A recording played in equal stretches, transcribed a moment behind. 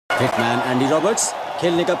Hitman Andy Roberts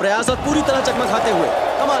खेलने का प्रयास और पूरी तरह चकमकाते हुए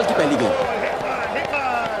कमाल की पहली गेंद।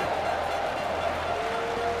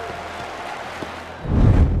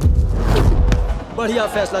 बढ़िया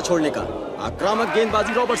फैसला छोड़ने का। आक्रामक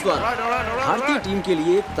गेंदबाजी रॉबर्ट्स द्वारा। भारतीय टीम के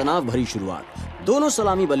लिए एक तनाव भरी शुरुआत। दोनों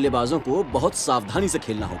सलामी बल्लेबाजों को बहुत सावधानी से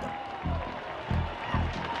खेलना होगा।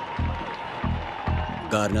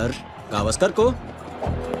 गार्नर गावस्कर को और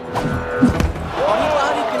ये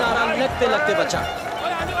बाहरी किनारा लगते लगते बचा।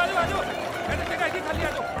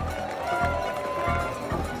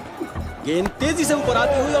 गेंद तेजी से ऊपर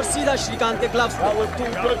आती हुई और सीधा श्रीकांत के ग्लव्स पे।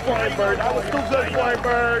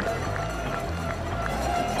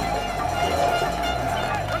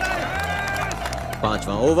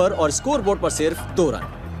 पांचवां ओवर और स्कोरबोर्ड पर सिर्फ 2 run.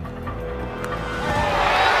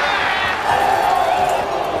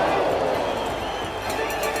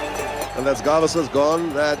 And that's Gavaskar's gone.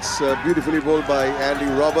 That's beautifully bowled by Andy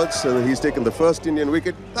Roberts. He's taken the first Indian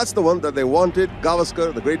wicket. That's the one that they wanted. Gavaskar,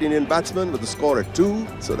 the great Indian batsman, with the score at 2.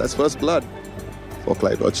 So that's first blood for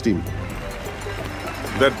Clive Birch's team.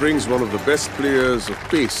 That brings one of the best players of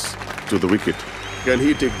pace to the wicket. Can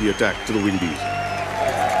he take the attack to the Windies?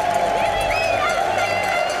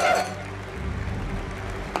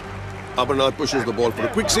 Amarnath pushes the ball for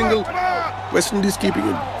a quick single. West Indies keeping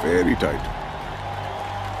it very tight.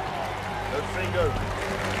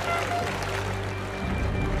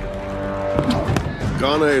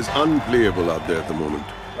 Ghana is unplayable out there at the moment.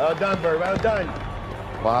 Well done, Bird. Well done.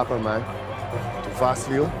 What happened, man? Too fast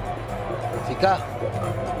for you? Sika.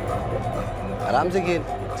 आराम से खेल।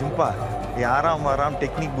 चिंपा, ये आराम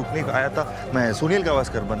technique book नहीं आया था। मैं सुनील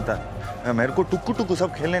गावस्कर बनता। मेरे को टुक्कू टुक्कू सब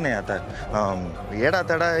खेलने नहीं आता है। येड़ा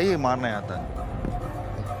तेड़ा ही मारने आता है।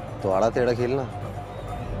 तो आड़ा टेढ़ा खेलना।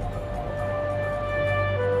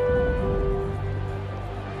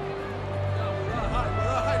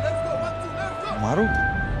 मारू?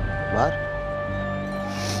 मार।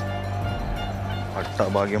 अट्टा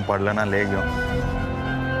भाग्यम पडला ले गयो।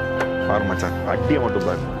 फार मचा अड्डी मोटू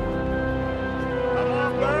बस।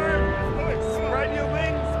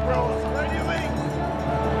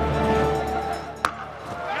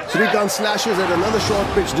 Srikanth slashes at another short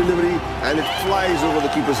pitch delivery and it flies over the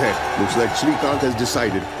keeper's head. Looks like Srikanth has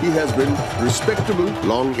decided he has been respectable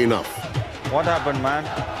long enough. What happened, man?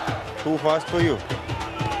 Too fast for you?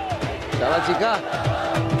 चला चिका।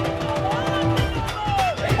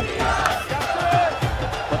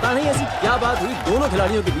 पता नहीं ऐसी क्या बात हुई दोनों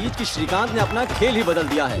खिलाड़ियों के बीच कि श्रीकांत ने अपना खेल ही बदल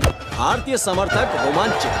दिया है। भारतीय समर्थक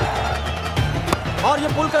रोमांचित और ये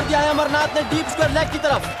पुल कर दिया है अमरनाथ ने डीप स्क्वायर लेग की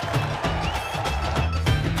तरफ।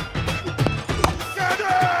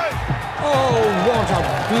 Oh, what a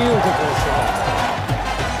beautiful shot.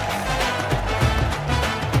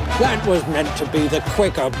 That was meant to be the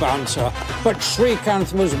quicker bouncer, but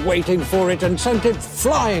Srikanth was waiting for it and sent it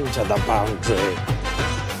flying to the boundary.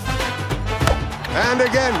 And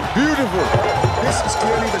again, beautiful. This is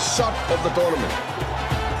clearly the shot of the tournament.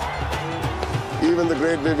 Even the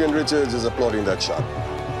great Vivian Richards is applauding that shot.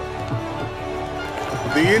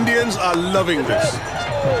 The Indians are loving this.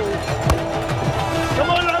 Come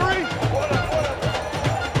on, Larry!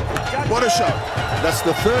 What a shot. That's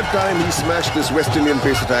the third time he smashed this West Indian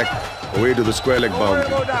pace attack away to the square leg boundary.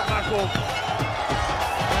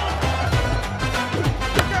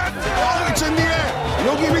 Oh, it's in the air.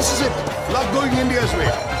 Yogi misses it. Luck going India's way.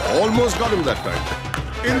 Almost got him that time.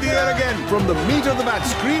 In the air again from the meat of the bat.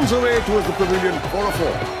 Screams away towards the pavilion for a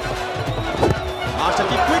 4. Martial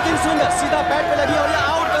की quick in swing सीधा bat पे लगी और ये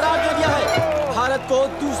out करार दे दिया है भारत को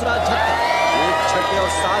दूसरा झटका। एक छक्के और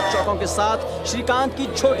 7 चौकों के साथ श्रीकांत की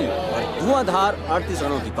छोटी और धुआंधार 38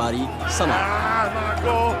 रनों की पारी समाप्त।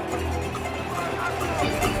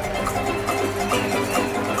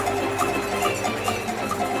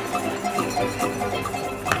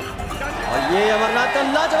 और ये अमरनाथ का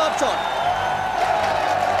लाजवाब शॉट।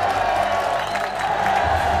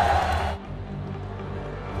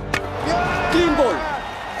 क्लीन बोल्ड,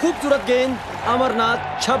 खूबसूरत गेंद। अमरनाथ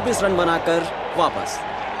 26 रन बनाकर वापस।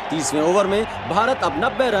 30वें ओवर में भारत अब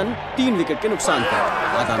 90 रन 3 विकेट के नुकसान पर।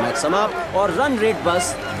 आधा मैच समाप्त और रन रेट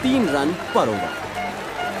बस 3 रन पर over.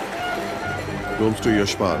 Goes to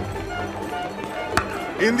Yashpal.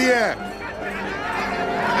 In the air.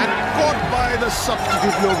 And caught by the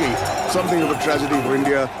substitute Logi. Something of a tragedy for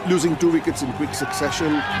India. Losing 2 wickets in quick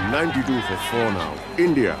succession. 92 for 4 now.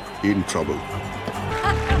 India in trouble.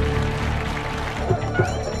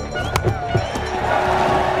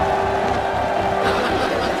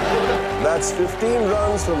 That's 15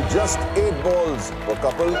 runs from just 8 balls for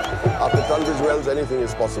Kapil. After Tunbridge Wells, anything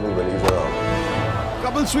is possible when he's around.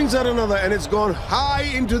 Kapil swings at another and it's gone high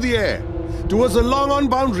into the air towards the long on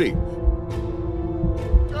boundary.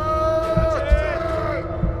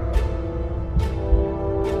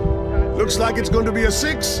 Looks like it's going to be a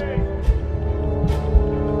 6.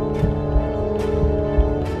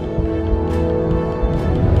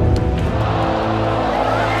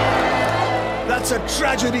 That's a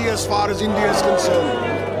tragedy as far as India is concerned.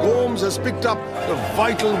 Gomes has picked up the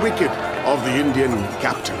vital wicket of the Indian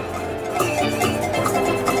captain.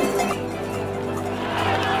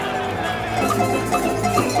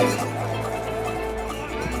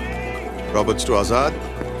 Roberts to Azad.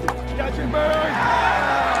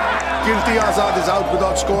 Kirti Azad is out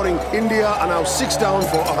without scoring. India are now 6 down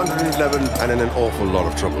for 111 and in an awful lot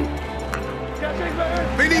of trouble.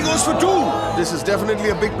 Bailey goes for 2. This is definitely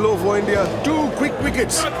a big blow for India. 2 quick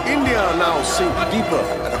wickets. India now sink deeper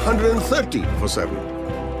at 130 for 7.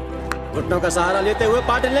 घुटनों का सहारा लेते हुए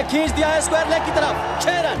पाटिल ने खींच दिया है square leg की तरफ।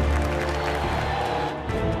 6 रन।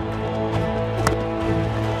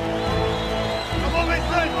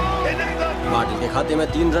 पाटिल के खाते में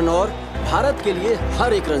 3 रन और भारत के लिए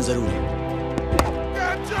हर एक रन जरूरी है।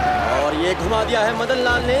 और ये घुमा दिया है मदन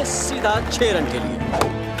लाल ने सीधा 6 रन के लिए।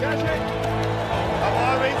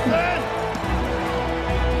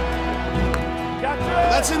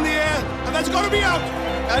 That's in the air and that's got to be out.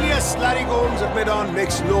 And yes, Larry Gomes at mid-on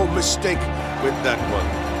makes no mistake with that one.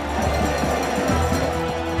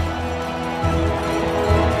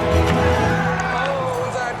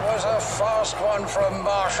 Oh, that was a fast one from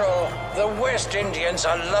Marshall. The West Indians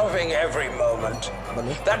are loving every moment.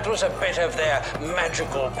 That was a bit of their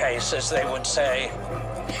magical pace, as they would say.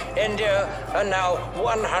 India are now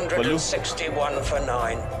 161 for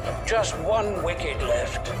 9. Just 1 wicket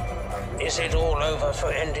left. Is it all over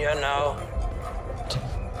for India now?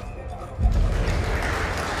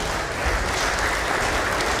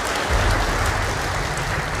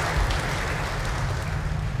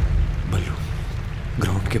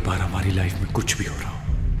 Ground के पार हमारी life में कुछ भी हो रहा हो,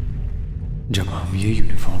 जब हम ये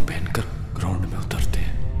यूनिफॉर्म पहनकर ग्राउंड में उतरते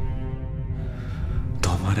हैं तो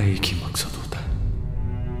हमारा एक ही मकसद होता है,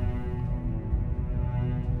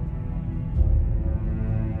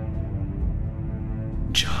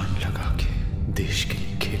 जान लगा के देश के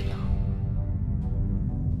लिए खेलना।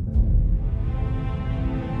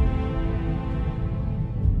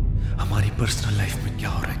 हमारी पर्सनल लाइफ में क्या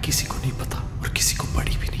हो रहा है किसी को नहीं पता और किसी को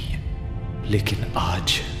पड़ी भी नहीं है, लेकिन आज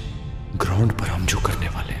ग्राउंड पर हम जो करने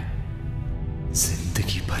वाले हैं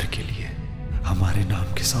जिंदगी भर के लिए हमारे नाम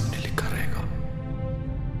के सामने लिखा रहेगा।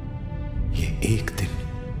 ये एक दिन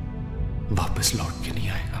वापस लौट के नहीं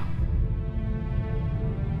आएगा।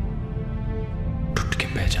 टूट के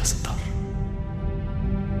बह जा sitar.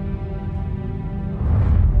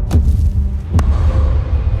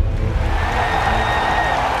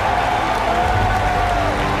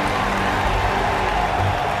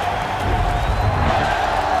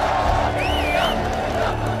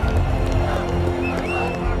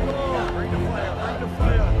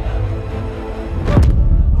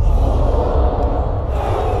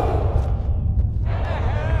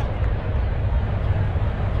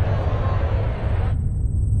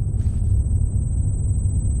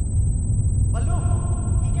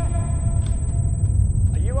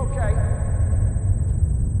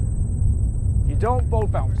 Don't bowl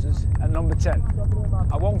bouncers at number 10.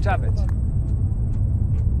 I won't have it.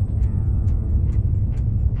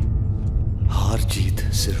 हार जीत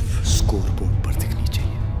सिर्फ स्कोर बोर्ड पर दिखनी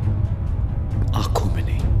चाहिए, आंखों में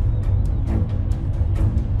नहीं।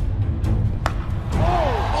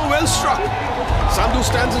 Oh, well struck. Sandhu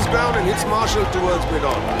stands his ground and hits Marshall towards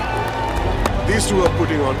mid-on. These two are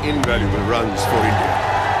putting on invaluable runs for India.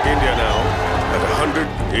 India now at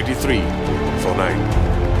 183 for 9.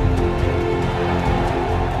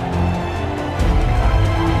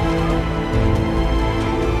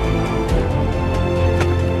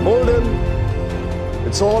 Hold him.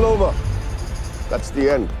 It's all over. That's the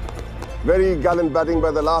end. Very gallant batting by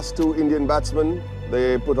the last 2 Indian batsmen. They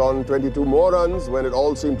put on 22 more runs when it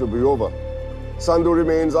all seemed to be over. Sandhu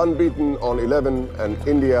remains unbeaten on 11 and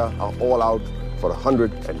India are all out for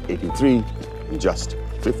 183 in just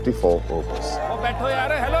 54 overs.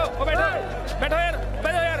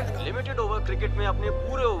 Limited over cricket में अपने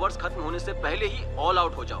पूरे overs खत्म होने से पहले ही all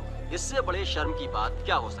out हो जाओ, इससे बड़े शर्म की बात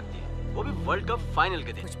क्या हो सकती है, वो भी वर्ल्ड कप फाइनल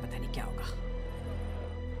के दिन। कुछ पता नहीं क्या होगा।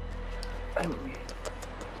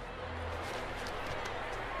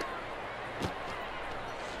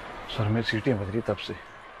 सर में सीटियां बज रही तब से,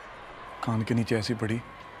 कान के नीचे ऐसी पड़ी,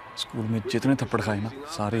 स्कूल में जितने थप्पड़ खाए ना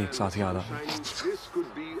सारे एक साथ याद आ गए।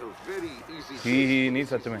 ही नहीं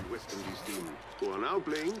सच में।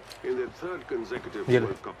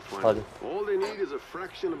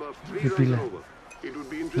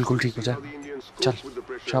 बिल्कुल ठीक हो जाए। चल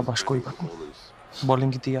शाबाश, कोई बात नहीं,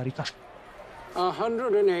 बॉलिंग की तैयारी कर।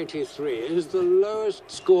 183 is the lowest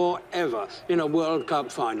score ever in a World Cup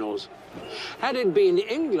finals. Had it been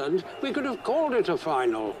England, we could have called it a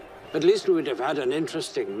final. At least we would have had an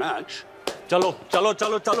interesting match. चलो चलो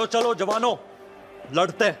चलो चलो चलो जवानों,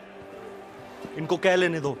 लड़ते हैं। इनको कह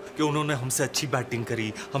लेने दो कि उन्होंने हमसे अच्छी बैटिंग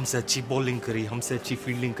करी, हमसे अच्छी बॉलिंग करी, हमसे अच्छी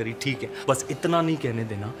फील्डिंग करी, ठीक है। बस इतना नहीं कहने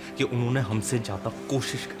देना कि उन्होंने हमसे ज्यादा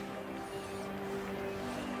कोशिश करी।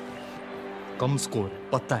 कम स्कोर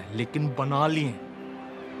पता है, लेकिन बना लिए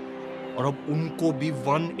और अब उनको भी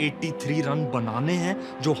 183 रन बनाने हैं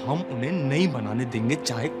जो हम उन्हें नहीं बनाने देंगे,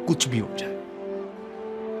 चाहे कुछ भी हो जाए।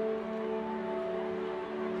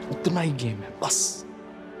 उतना ही गेम है बस।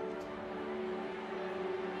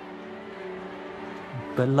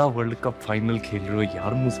 पहला वर्ल्ड कप फाइनल खेल रहे हो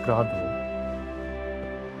यार, मुस्कुरा दो,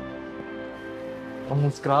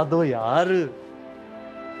 मुस्कुरा दो यार।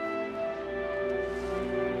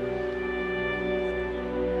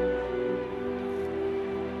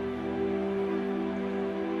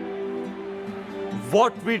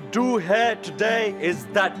 What we do here today is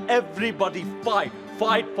that everybody fight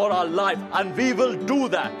for our life, and we will do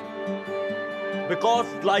that. Because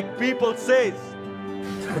like people says,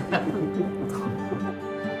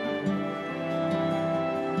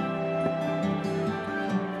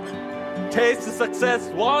 taste success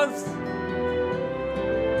once,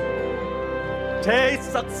 taste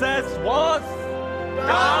success once,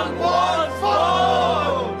 come once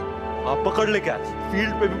more. आप पकड़ ले कैच,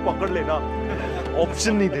 फील्ड पे भी पकड़ लेना।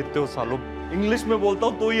 Option नहीं देते हो सालों, इंग्लिश में बोलता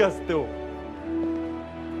हूं तो ही हंसते हो।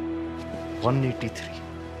 183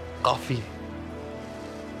 काफी है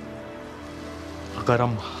अगर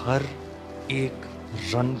हम हर एक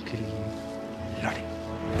रन के लिए लड़ें।